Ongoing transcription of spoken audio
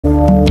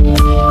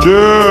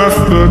just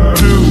the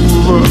two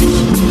of us.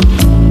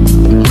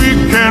 We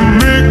can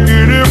make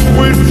it if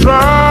we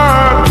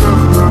try,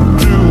 just the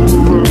two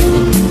of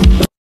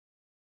us.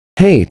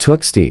 Hey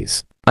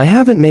Twixies, I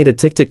haven't made a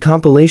TikTok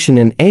compilation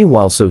in a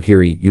while, so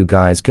here you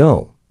guys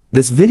go.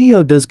 This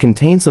video does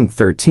contain some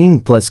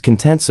 13+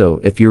 content, so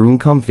if you're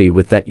uncomfy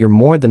with that, you're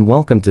more than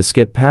welcome to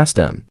skip past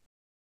them.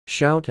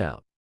 Shout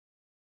out.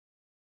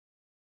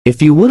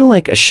 If you would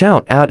like a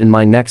shout out in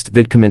my next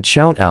vid, comment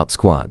shout out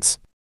squads.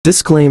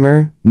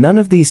 Disclaimer, none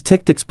of these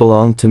TikToks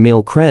belong to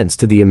male creds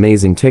to the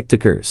amazing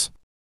TikTokers.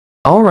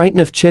 Alright,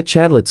 enough chit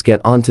chat, let's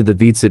get on to the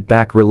vid. Sit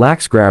back,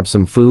 relax, grab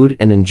some food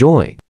and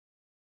enjoy.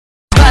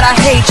 But I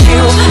hate you,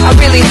 I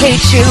really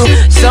hate you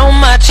so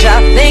much,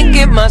 I think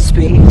it must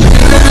be true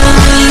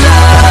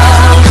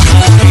love,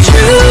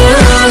 true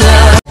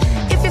love.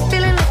 If you're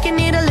feeling like you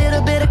need a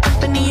little bit of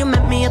company, you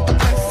met me at the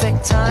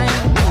perfect time.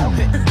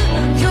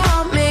 You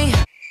want me,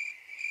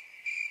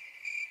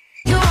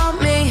 you want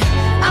me,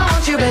 I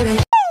want you, baby.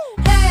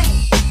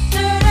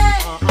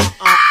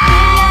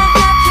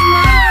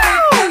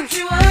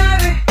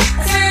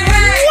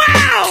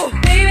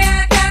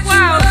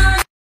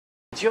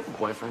 Do you have a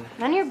boyfriend?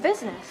 None of your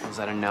business. Was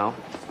that a no?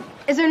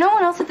 Is there no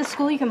one else at the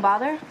school you can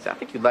bother? I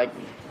think you'd like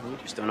me. You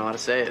just don't know how to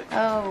say it.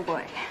 Oh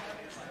boy.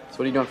 So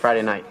what are you doing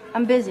Friday night?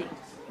 I'm busy.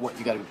 What,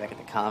 you gotta be back at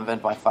the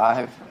convent by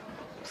 5?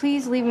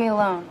 Please leave me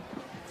alone.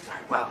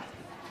 Well,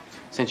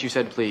 since you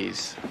said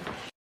please.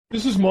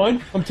 This is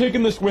mine. I'm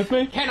taking this with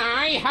me. Can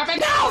I have it?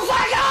 No,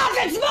 fuck off,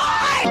 it's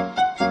mine!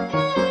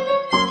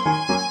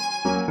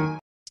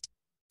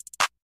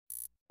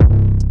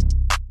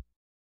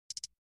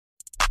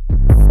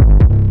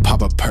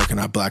 Pop a perk and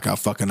I black out,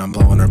 fucking I'm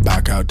blowing her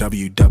back out.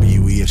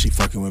 WWE if she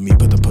fucking with me,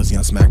 put the pussy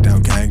on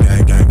SmackDown. Gang,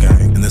 gang, gang,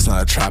 gang. And this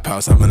not a trap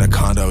house, I'm in a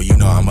condo, you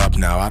know I'm up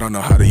now. I don't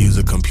know how to use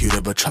a computer,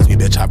 but trust me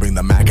bitch, I bring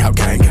the Mac out.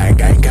 Gang, gang,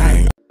 gang,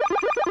 gang.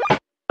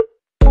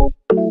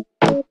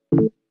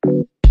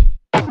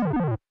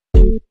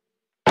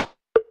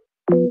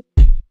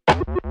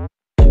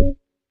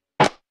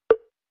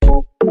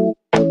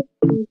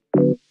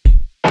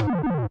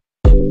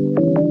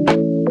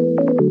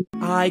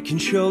 I can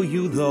show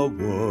you the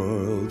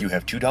world. You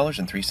have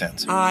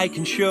 $2.03. I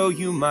can show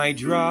you my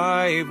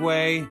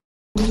driveway.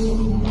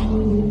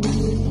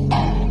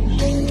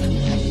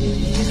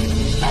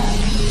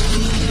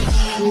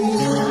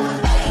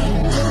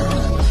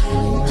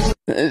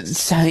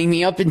 Signing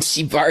me up in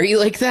Shibari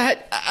like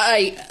that?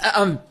 I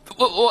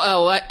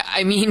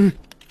mean...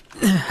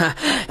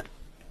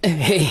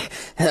 Hey,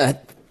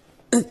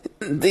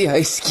 the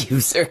ice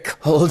cubes are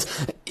cold.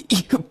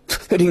 You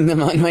putting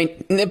them on my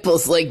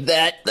nipples like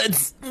that,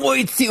 that's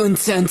way too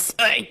intense.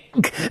 I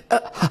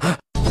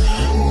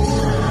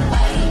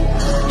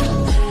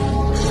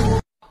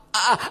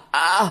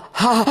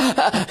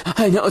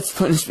know it's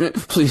punishment.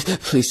 Please,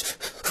 please,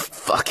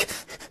 fuck.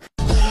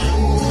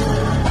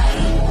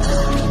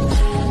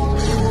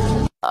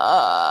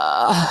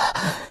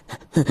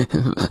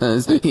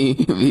 As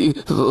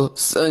people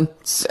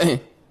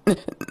sunset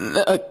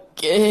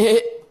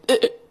nugget.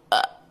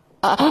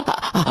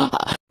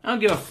 I don't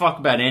give a fuck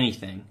about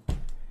anything.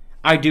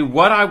 I do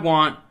what I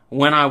want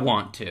when I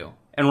want to.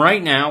 And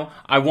right now,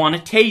 I want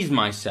to tase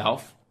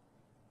myself.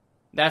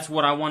 That's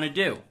what I want to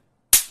do.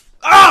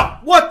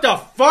 Ah! What the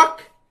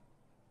fuck?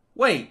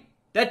 Wait,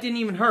 that didn't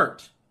even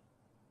hurt.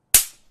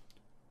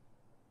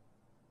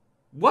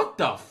 What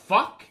the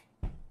fuck?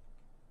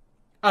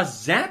 A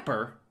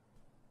zapper?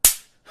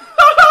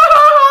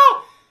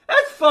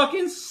 That's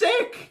fucking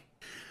sick!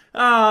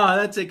 Ah,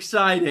 that's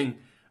exciting.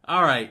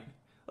 Alright,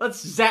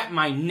 let's zap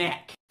my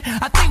neck.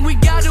 I think we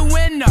got a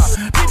winner.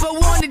 People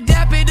want to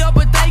dap it up,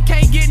 but they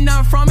can't get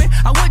none from it.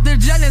 I went to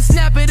jail and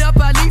snap it up,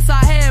 at least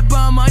I had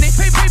bum money.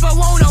 People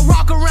want to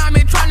rock around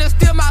me, trying to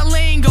steal my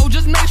lingo.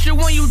 Just make sure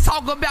when you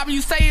talk about me,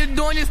 you say you're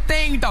doing this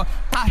thing, though.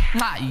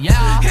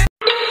 Yeah.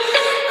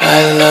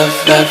 I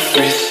love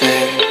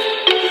everything.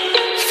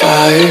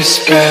 Fire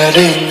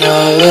spreading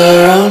all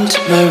around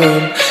my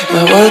room.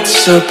 My world's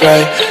so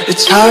bright,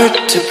 it's hard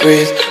to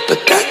breathe,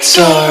 but that's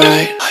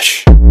alright.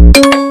 Hush.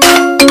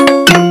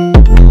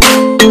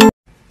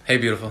 Hey,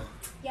 beautiful.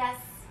 Yes.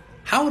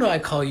 How would I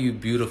call you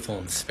beautiful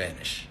in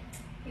Spanish?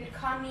 You'd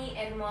call me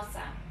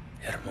hermosa.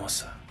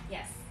 Hermosa.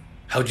 Yes.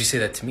 How would you say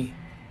that to me?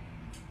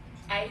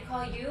 I'd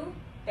call you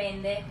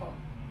pendejo.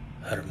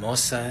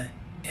 Hermosa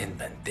en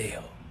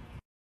pendejo.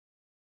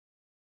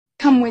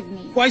 Come with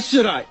me. Why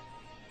should I?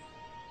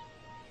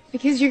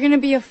 Because you're gonna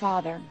be a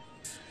father.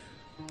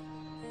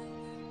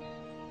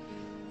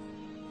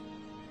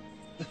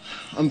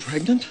 I'm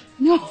pregnant?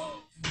 No.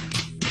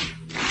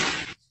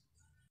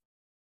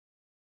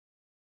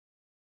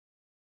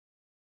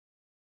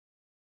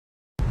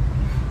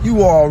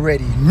 You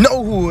already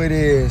know who it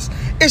is.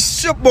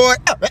 It's your boy.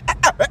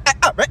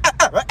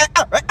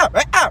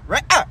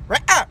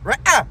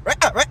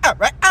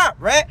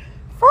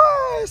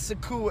 Fries are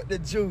cool with the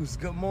juice.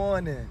 Good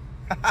morning.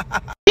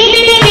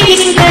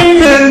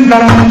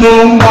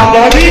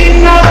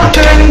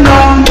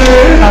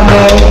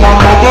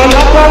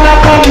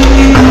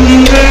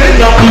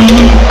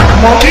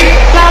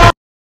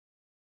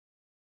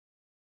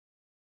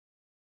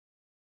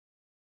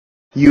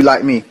 You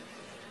like me?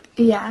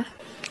 Yeah.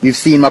 You've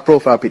seen my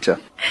profile picture?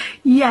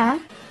 Yeah.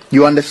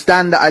 You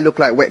understand that I look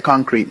like wet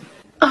concrete?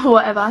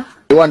 Whatever.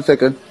 1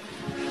 second.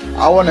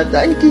 I want a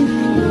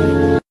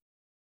denki.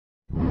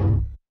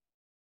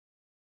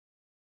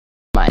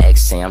 My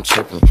ex say I'm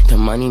tripping. The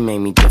money made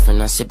me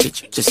different. I said,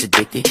 bitch, you just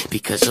addicted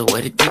because of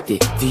what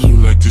addicted. Do you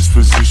like this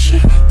position?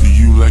 Do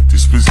you like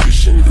this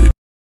position?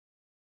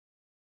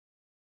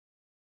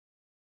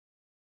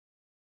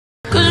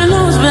 Cause you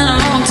know it's been a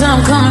long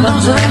time coming,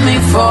 don't you let me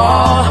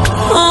fall.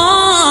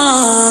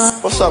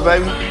 What's up,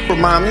 baby?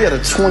 Remind me of the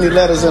 20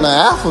 letters in the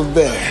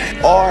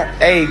alphabet.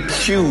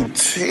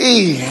 R-A-Q-T.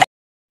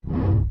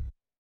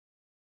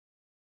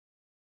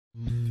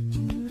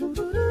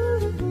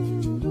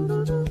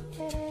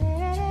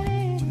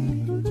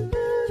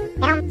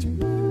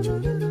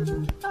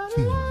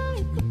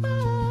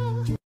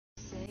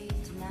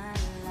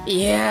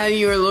 Yeah,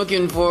 you were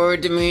looking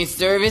forward to me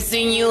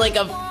servicing you like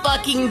a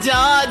fucking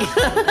dog.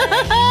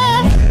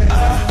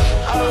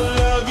 I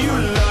love you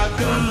like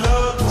a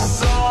love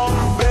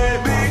song,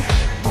 baby.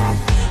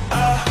 I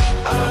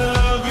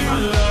love you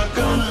like a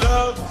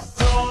love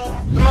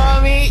song,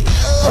 Mommy.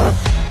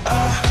 I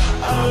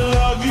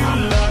love you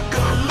like a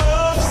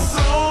love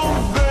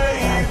song,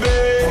 baby.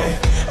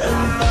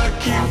 And I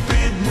keep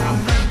it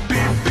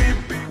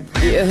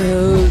beep. You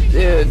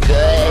do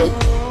good.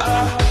 I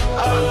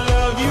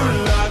love you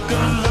like a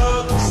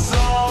love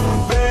song,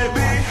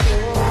 baby.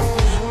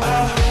 I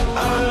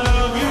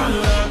love you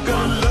like a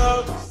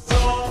love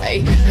song. I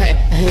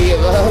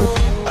give up.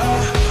 I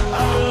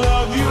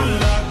love you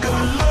like a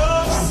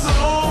love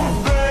song,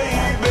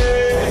 baby.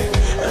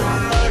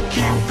 And I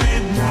keep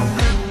it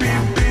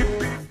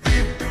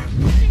beep.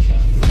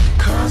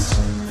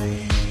 Constantly,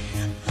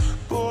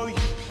 boy,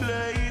 you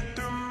play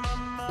through my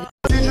mind.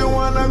 Did you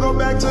wanna go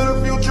back to the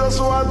future?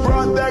 So I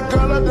brought that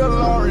color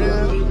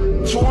DeLorean.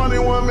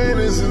 21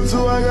 minutes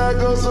until I gotta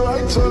go, so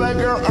I told that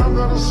girl I'm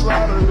gonna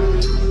slaughter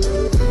it.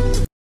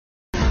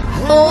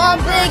 Oh, I'm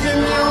begging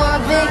you,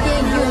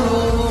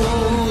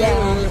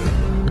 yeah.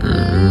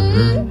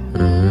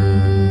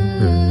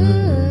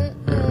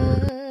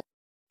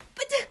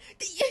 But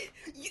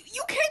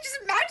you can't just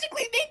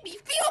magically make me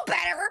feel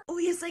better. Oh,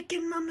 yes, I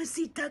can,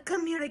 mamacita.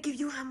 Come here, I give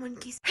you hamon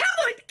kiss.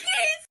 Hamon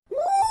kiss!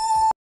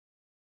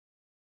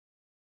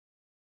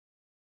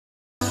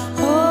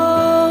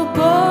 Oh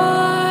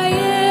boy,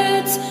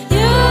 it's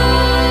you.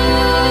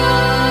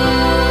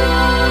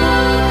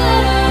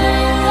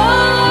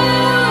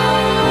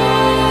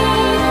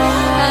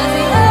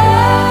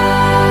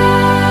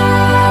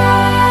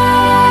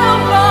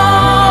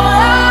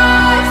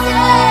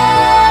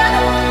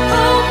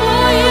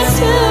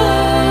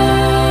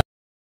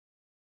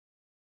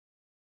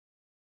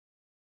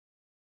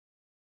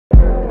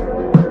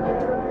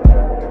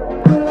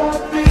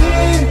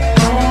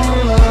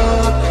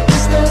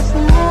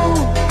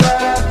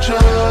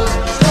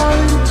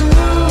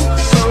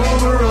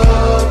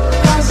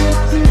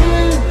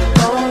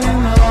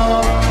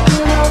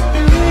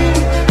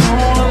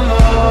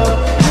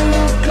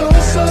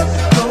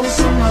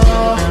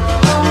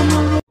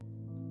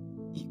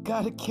 You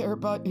gotta care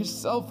about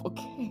yourself,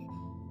 okay?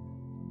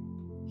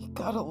 You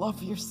gotta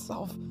love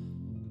yourself.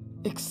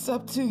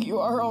 Accept who you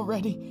are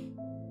already.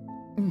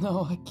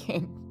 No, I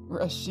can't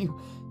rush you.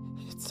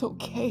 It's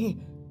okay.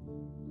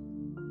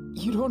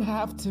 You don't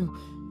have to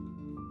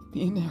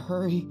be in a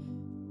hurry.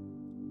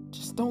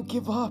 Just don't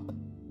give up.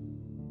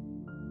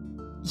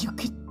 You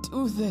could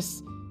do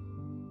this.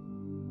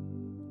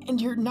 And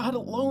you're not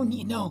alone,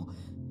 you know.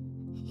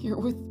 You're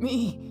with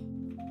me.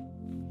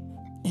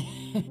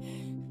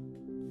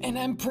 And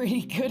I'm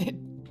pretty good at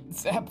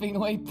zapping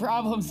away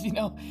problems, you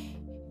know.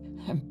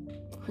 I'm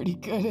pretty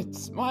good at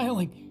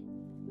smiling.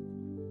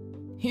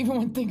 Even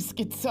when things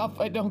get tough,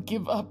 I don't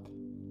give up.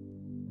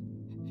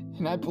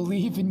 And I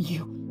believe in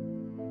you.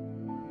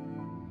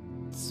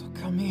 So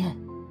come here.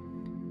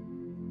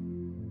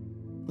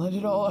 Let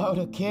it all out,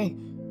 okay?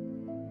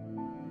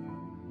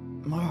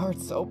 My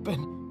heart's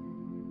open.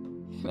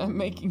 And I'm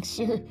making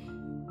sure,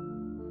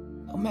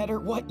 no matter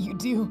what you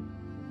do,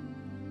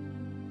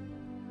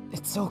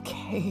 it's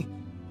okay.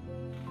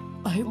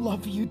 I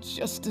love you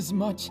just as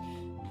much,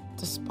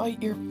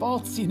 despite your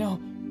faults, you know.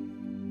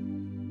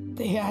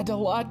 They add a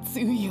lot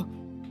to you.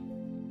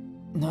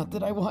 Not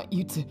that I want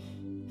you to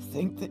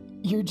think that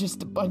you're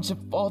just a bunch of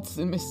faults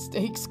and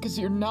mistakes, because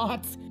you're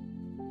not.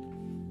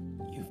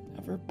 You've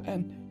never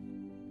been.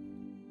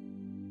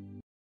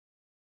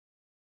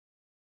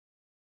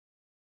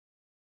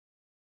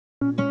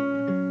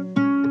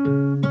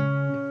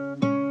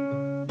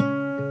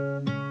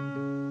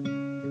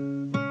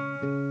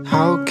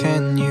 How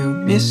can you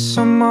miss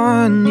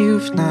someone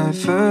you've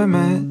never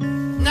met?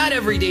 Not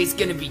every day's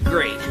gonna be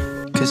great.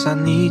 Cause I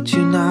need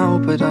you now,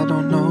 but I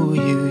don't know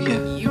you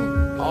yet. You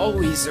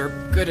always are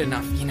good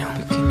enough, you know.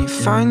 But can you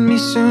find me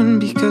soon,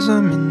 because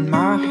I'm in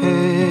my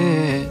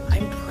head.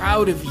 I'm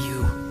proud of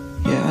you.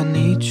 Yeah, I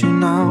need you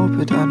now,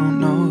 but I don't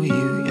know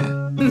you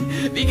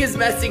yet. Because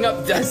messing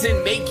up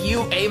doesn't make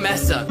you a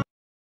mess up.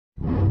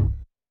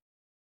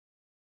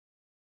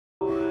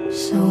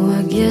 So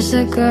I guess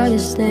I gotta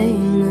stay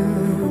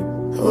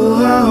now. Oh,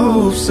 I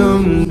hope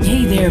someday.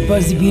 Hey there,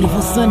 Buzzy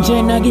Beautiful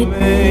Sunshine Nugget.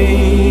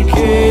 Make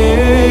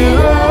it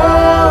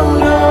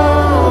out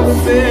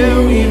of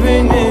there,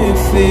 even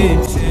if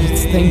it's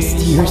thanks to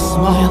your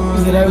smile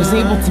that I was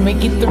able to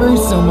make it through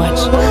so much.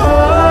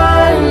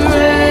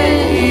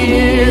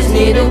 Just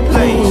need a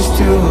place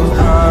to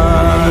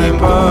hide,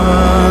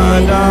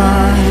 but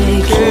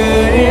I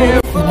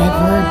can't. And I've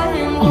heard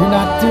you're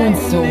not doing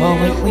so well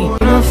lately.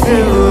 I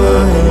feel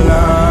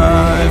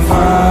alive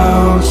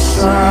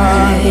outside.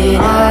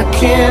 I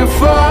can't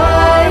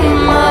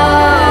find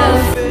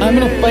my. I'm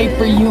gonna fight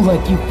for you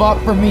like you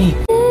fought for me.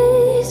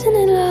 Isn't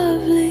it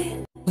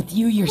lovely? With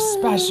you, you're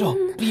special,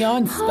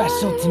 beyond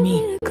special to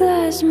me.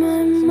 Glass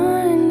my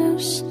mind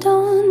of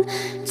stone.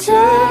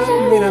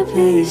 Tear me to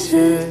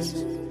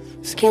pieces,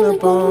 skin and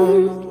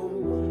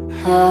bone.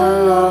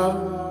 Hello,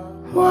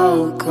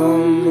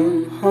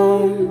 welcome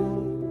home.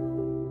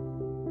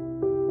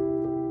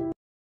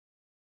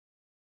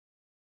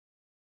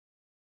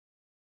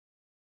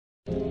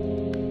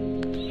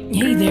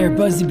 Hey there,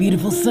 Buzzy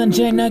Beautiful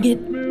Sunshine Nugget.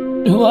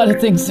 A lot of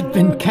things have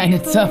been kinda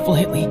tough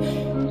lately,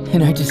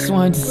 and I just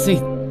wanted to say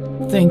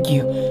thank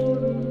you.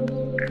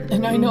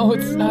 And I know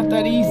it's not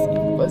that easy,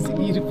 Buzzy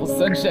Beautiful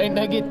Sunshine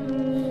Nugget.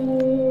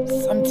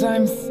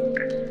 Sometimes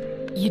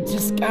you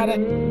just gotta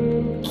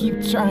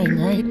keep trying,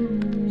 right?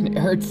 And it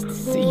hurts to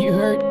see you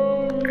hurt,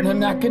 but I'm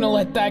not gonna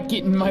let that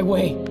get in my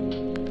way.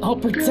 I'll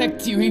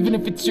protect you even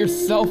if it's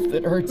yourself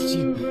that hurts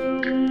you.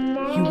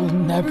 You will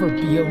never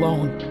be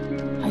alone.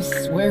 I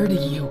swear to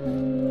you.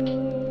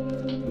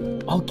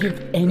 I'll give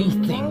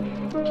anything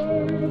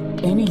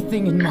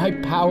in my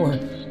power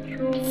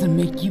to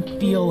make you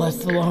feel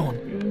less alone.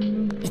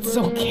 It's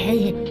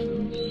okay.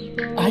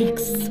 I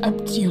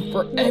accept you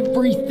for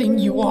everything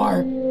you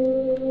are.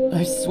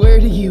 I swear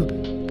to you,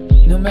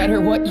 no matter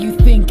what you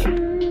think,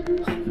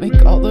 I'll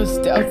make all those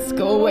doubts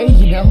go away,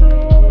 you know?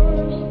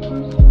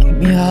 Give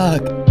me a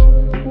hug.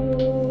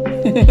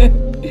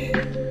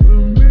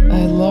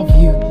 I love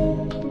you.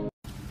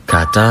 語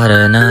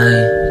れない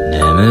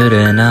眠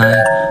れない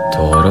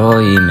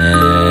遠い未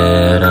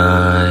来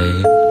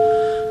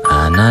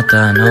あな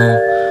たの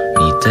見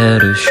て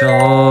る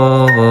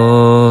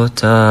正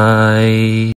体